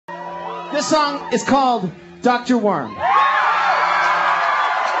This song is called Dr. Worm.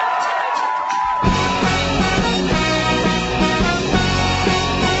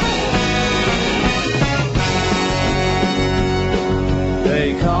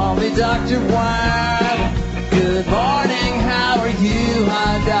 They call me Dr. Worm. Good morning, how are you?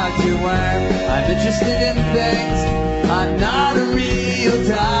 I'm Dr. Worm. I'm interested in things. I'm not a real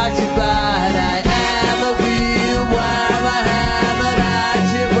doctor, but I am a real worm. I am a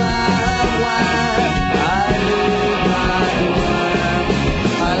Dr. Worm. I live like a worm.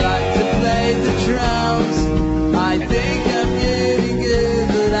 I like to play the drums. I think I'm getting good,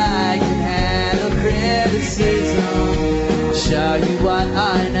 but I can handle criticism. I'll show you what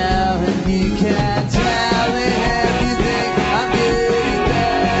I know, and you can tell me if you think I'm getting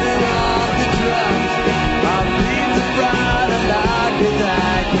better off the drums. I'll leave the front a lot, 'cause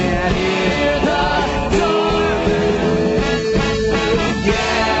I can't hear the door.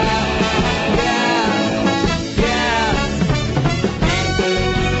 Yeah, yeah, yeah.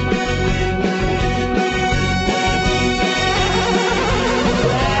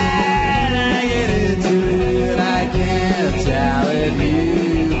 When I get into it, I can't tell if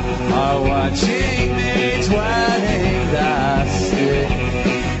you are watching me twirling the stick.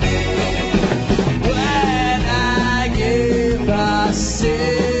 When I give a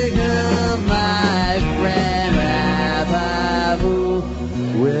signal, my friend Rababu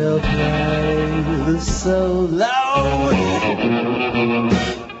will play the solo.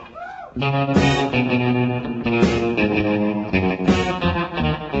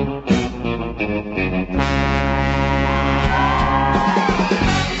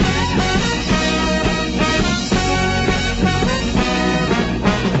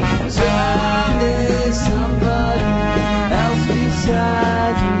 Someday somebody else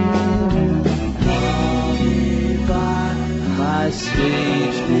beside you will call me by my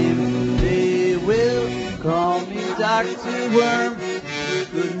stage name. They will call me Dr. Worm.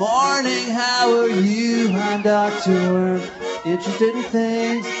 Good morning, how are you? I'm Dr. Worm. Interested in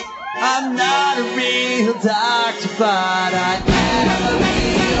things. I'm not a real doctor, but I am a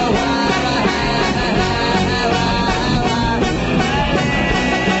real worm.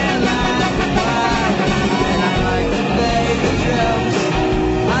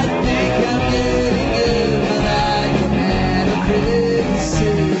 I think I'm getting good, but I can handle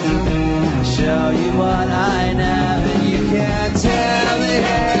criticism. I'll show you what I know, and you can't tell me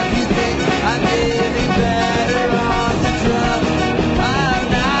if you think I'm getting better on the drum. I'm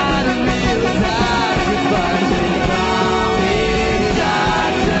not a real doctor, but they call me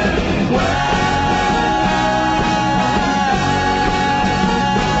Dr.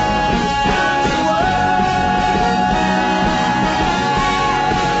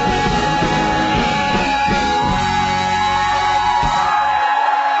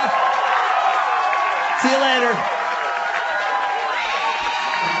 See you later.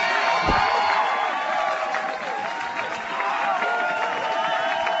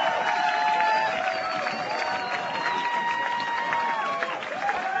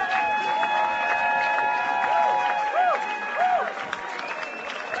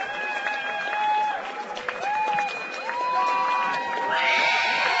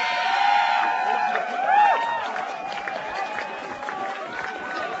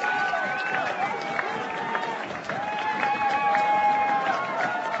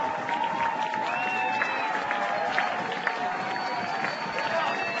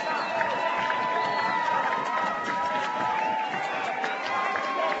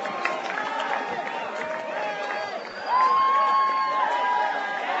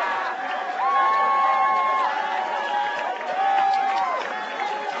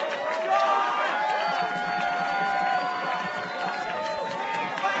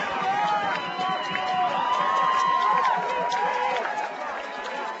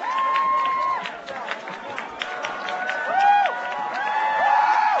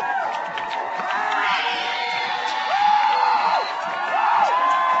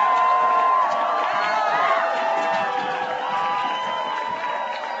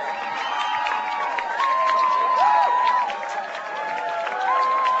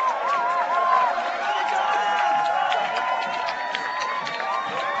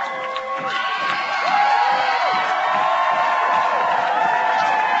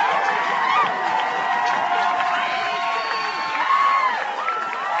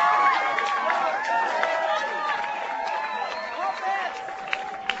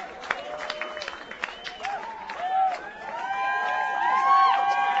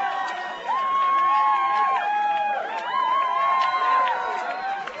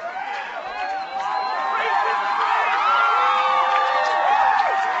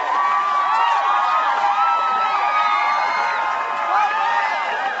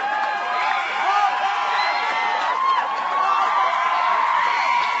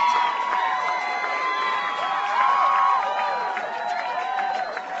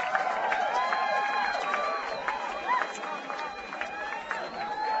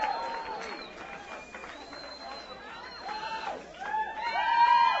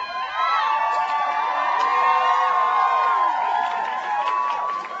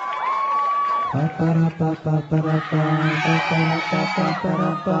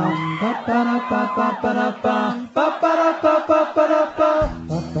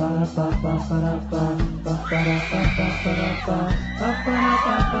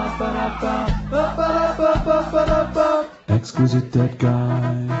 Exquisite dead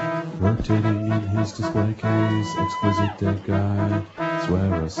guy, rotating in his display case. Exquisite dead guy,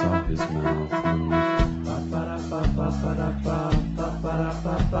 swear I saw his mouth move.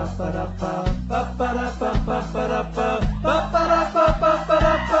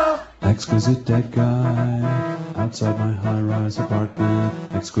 Exquisite dead guy, outside my high-rise apartment.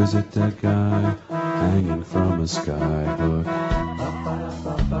 Exquisite dead guy, hanging from a skyhook.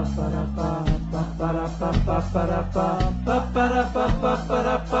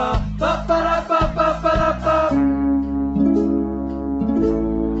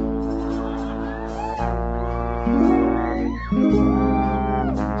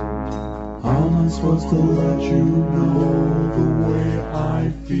 How am I supposed to let you know the way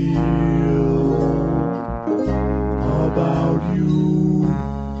I feel about you?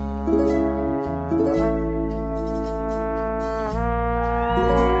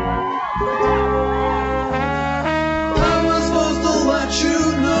 How am I supposed to let you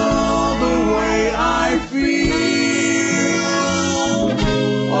know the way I feel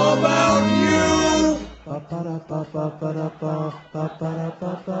about you?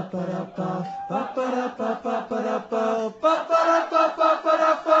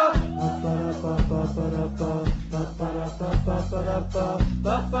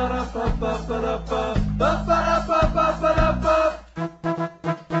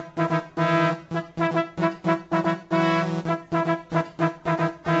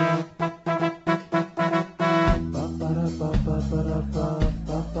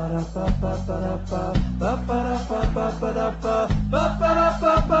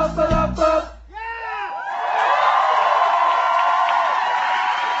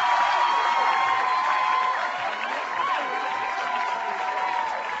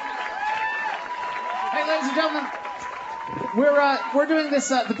 Hey, ladies and gentlemen, we're doing this.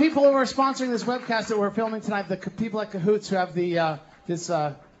 The people who are sponsoring this webcast that we're filming tonight, the people at Cahoots, who have the this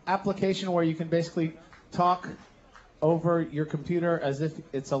application where you can basically talk over your computer as if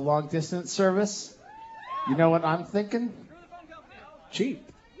it's a long distance service. You know what I'm thinking? Cheap.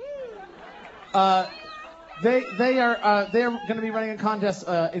 They are going to be running a contest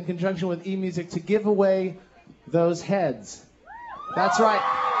in conjunction with eMusic to give away those heads. That's right.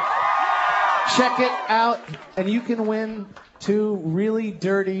 Check it out, and you can win 2 really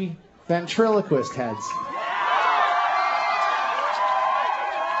dirty ventriloquist heads.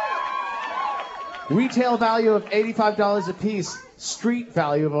 Retail value of $85 a piece, street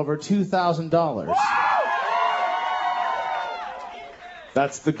value of over $2,000.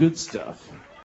 That's the good stuff.